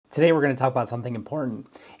Today we're going to talk about something important.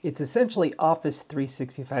 It's essentially Office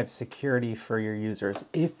 365 security for your users.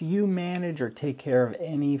 If you manage or take care of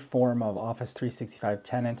any form of Office 365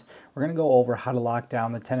 tenant, we're going to go over how to lock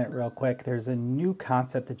down the tenant real quick. There's a new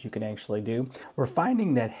concept that you can actually do. We're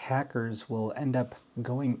finding that hackers will end up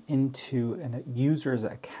going into a user's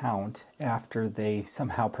account after they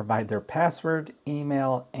somehow provide their password,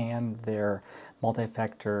 email, and their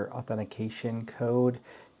multi-factor authentication code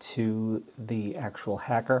to the actual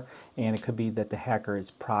hacker, and it could be that the hacker is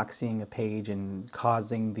proxying a page and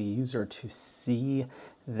causing the user to see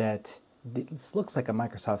that this looks like a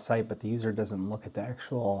Microsoft site, but the user doesn't look at the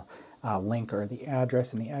actual link or the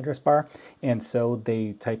address in the address bar, and so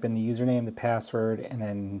they type in the username, the password, and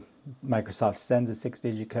then Microsoft sends a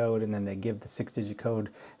 6-digit code, and then they give the 6-digit code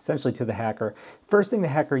essentially to the hacker. First thing the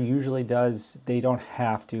hacker usually does, they don't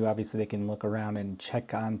have to, obviously they can look around and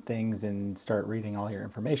check on things and start reading all your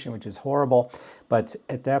information, which is horrible, but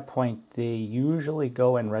at that point they usually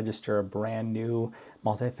go and register a brand new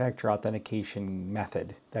multi-factor authentication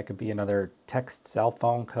method. That could be another text cell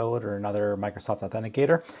phone code or another Microsoft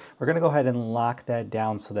Authenticator. We're going to go ahead and lock that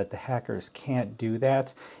down so that the hackers can't do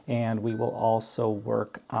that, and we will also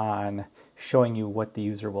work on showing you what the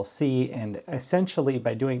user will see. And essentially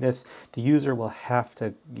by doing this, the user will have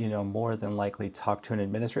to, more than likely talk to an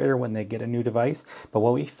administrator when they get a new device. But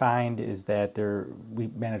what we find is that we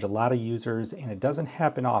manage a lot of users, and it doesn't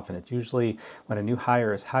happen often. It's usually when a new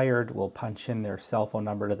hire is hired, we'll punch in their cell phone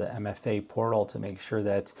number to the MFA portal to make sure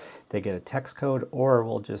that they get a text code, or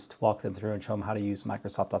we'll just walk them through and show them how to use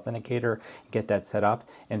Microsoft Authenticator, get that set up.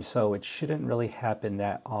 And so it shouldn't really happen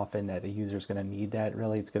that often that a user is going to need that.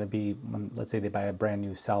 Really, it's going to be when, let's say, they buy a brand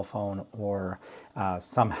new cell phone, or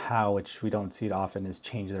somehow, which we don't see it often, is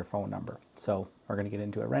change their phone number. So we're going to get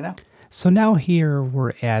into it right now. So now here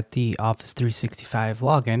we're at the Office 365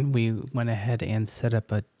 login. We went ahead and set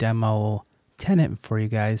up a demo tenant for you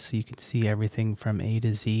guys so you can see everything from A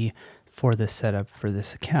to Z for the setup for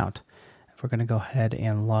this account. We're going to go ahead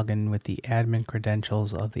and log in with the admin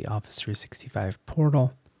credentials of the Office 365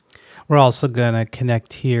 portal. We're also going to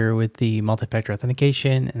connect here with the multi-factor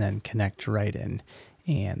authentication and then connect right in.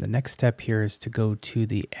 And the next step here is to go to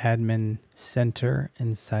the admin center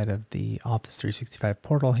inside of the Office 365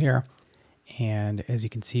 portal here. And as you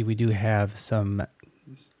can see, we do have some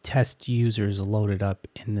test users loaded up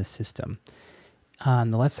in the system.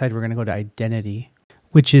 On the left side, we're going to go to identity,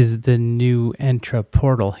 which is the new Entra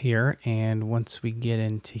portal here. And once we get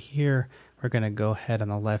into here, we're going to go ahead on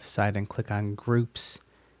the left side and click on groups.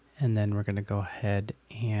 And then we're going to go ahead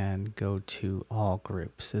and go to all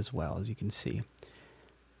groups as well, as you can see.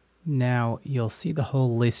 Now you'll see the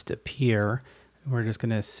whole list appear. We're just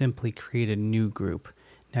going to simply create a new group.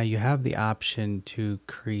 Now you have the option to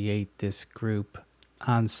create this group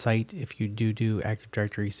on site if you do Active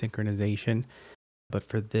Directory synchronization. But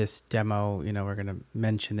for this demo, we're going to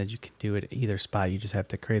mention that you can do it at either spot. You just have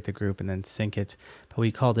to create the group and then sync it. But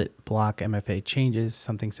we called it block MFA changes,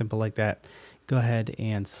 something simple like that. Go ahead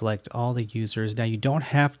and select all the users. Now you don't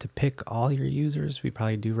have to pick all your users. We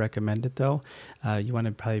probably do recommend it though. You want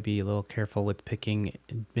to probably be a little careful with picking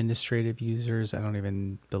administrative users. I don't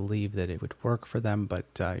even believe that it would work for them, but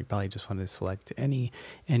you probably just want to select any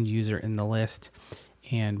end user in the list.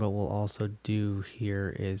 And what we'll also do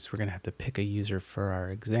here is we're going to have to pick a user for our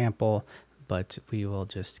example, but we will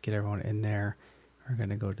just get everyone in there. We're going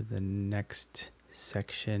to go to the next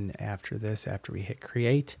section after this, after we hit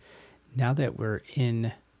create. Now that we're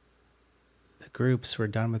in the groups, we're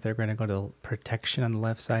done with it. We're going to go to protection on the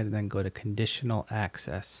left side and then go to conditional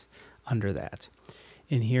access under that.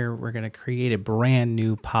 In here, we're going to create a brand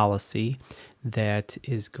new policy that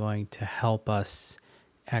is going to help us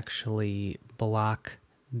actually block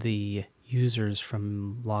the users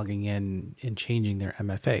from logging in and changing their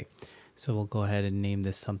MFA. So we'll go ahead and name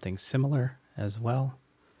this something similar as well.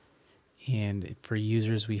 And for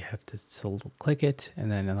users, we have to click it,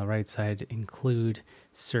 and then on the right side, include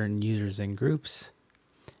certain users and groups,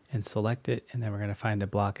 and select it. And then we're going to find the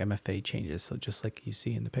block MFA changes. So just like you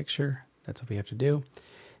see in the picture, that's what we have to do.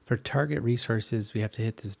 For target resources, we have to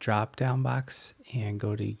hit this drop down box and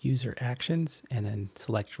go to user actions and then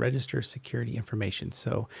select register security information.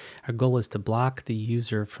 So our goal is to block the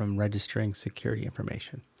user from registering security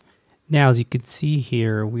information. Now, as you can see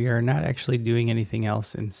here, we are not actually doing anything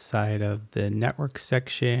else inside of the network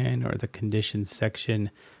section or the conditions section.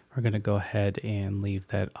 We're going to go ahead and leave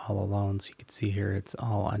that all alone. So you can see here, it's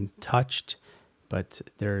all untouched, but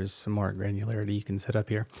there's some more granularity you can set up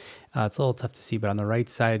here. It's a little tough to see, but on the right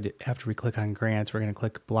side, after we click on grants, we're going to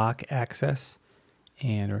click block access,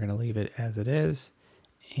 and we're going to leave it as it is.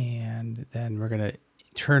 And then we're going to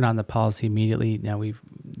turn on the policy immediately. Now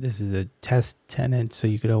this is a test tenant, so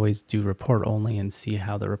you could always do report only and see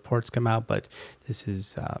how the reports come out, but this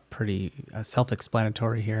is pretty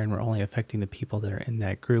self-explanatory here, and we're only affecting the people that are in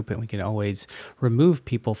that group, and we can always remove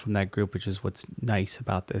people from that group, which is what's nice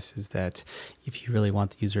about this, is that if you really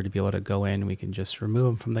want the user to be able to go in, we can just remove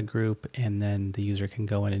them from the group, and then the user can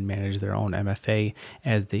go in and manage their own MFA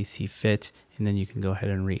as they see fit, and then you can go ahead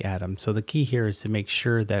and re-add them. So the key here is to make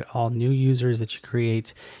sure that all new users that you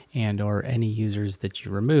create and or any users that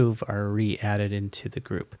you remove are re-added into the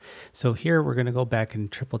group. So here we're going to go back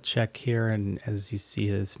and triple check here, and as you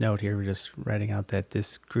see this note here, we're just writing out that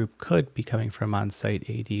this group could be coming from on-site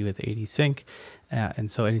AD with AD sync.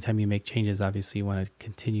 And so anytime you make changes, obviously you want to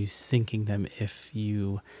continue syncing them if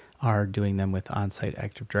you are doing them with on-site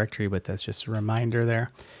Active Directory, but that's just a reminder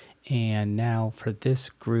there. And now for this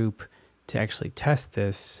group, to actually test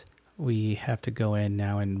this, we have to go in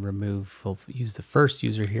now and remove, we'll use the first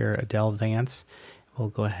user here, Adele Vance. We'll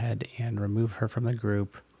go ahead and remove her from the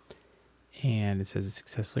group, and it says it's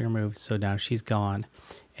successfully removed. So now she's gone,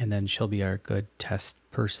 and then she'll be our good test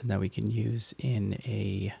person that we can use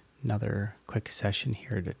in another quick session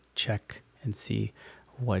here to check and see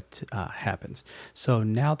what happens. So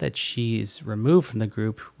now that she's removed from the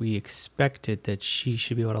group, we expected that she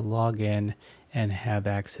should be able to log in and have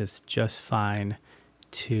access just fine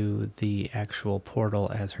to the actual portal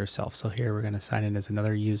as herself. So here we're going to sign in as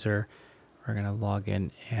another user. We're going to log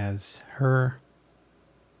in as her,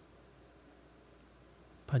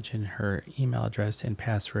 punch in her email address and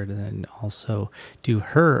password, and then also do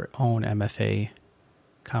her own MFA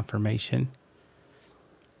confirmation.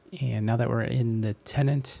 And now that we're in the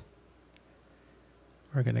tenant,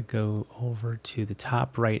 we're going to go over to the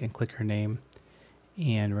top right and click her name,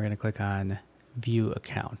 and we're going to click on view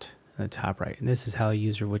account in the top right. And this is how a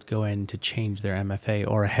user would go in to change their MFA,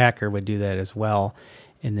 or a hacker would do that as well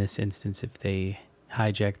in this instance if they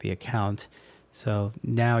hijack the account. So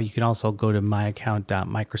now you can also go to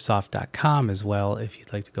myaccount.microsoft.com as well if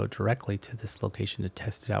you'd like to go directly to this location to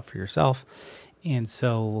test it out for yourself. And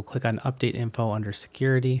so we'll click on update info under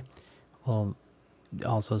security. We'll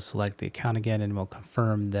also select the account again, and we'll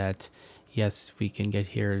confirm that yes, we can get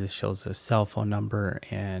here. This shows a cell phone number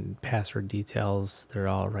and password details. They're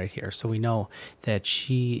all right here. So we know that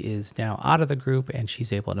she is now out of the group and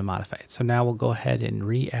she's able to modify it. So now we'll go ahead and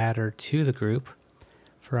re-add her to the group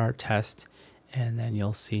for our test. And then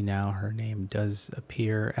you'll see now her name does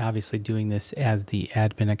appear, obviously doing this as the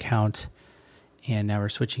admin account. And now we're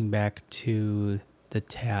switching back to the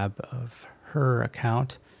tab of her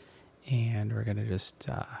account. And we're going to just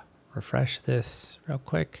refresh this real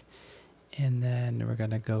quick. And then we're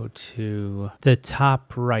going to go to the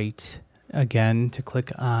top right again to click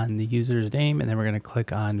on the user's name. And then we're going to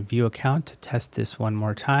click on view account to test this one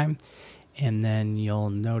more time. And then you'll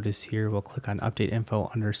notice here we'll click on update info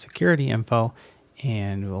under security info,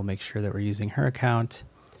 and we'll make sure that we're using her account.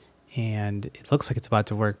 And it looks like it's about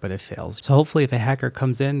to work, but it fails. So hopefully if a hacker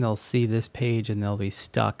comes in, they'll see this page and they'll be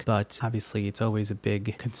stuck. But obviously it's always a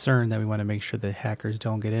big concern that we want to make sure that hackers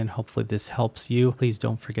don't get in. Hopefully this helps you. Please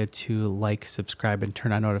don't forget to like, subscribe, and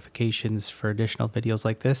turn on notifications for additional videos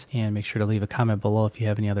like this. And make sure to leave a comment below if you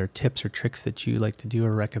have any other tips or tricks that you like to do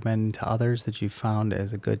or recommend to others that you found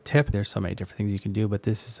as a good tip. There's so many different things you can do, but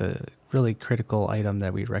this is a really critical item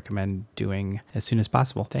that we recommend doing as soon as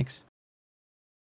possible. Thanks.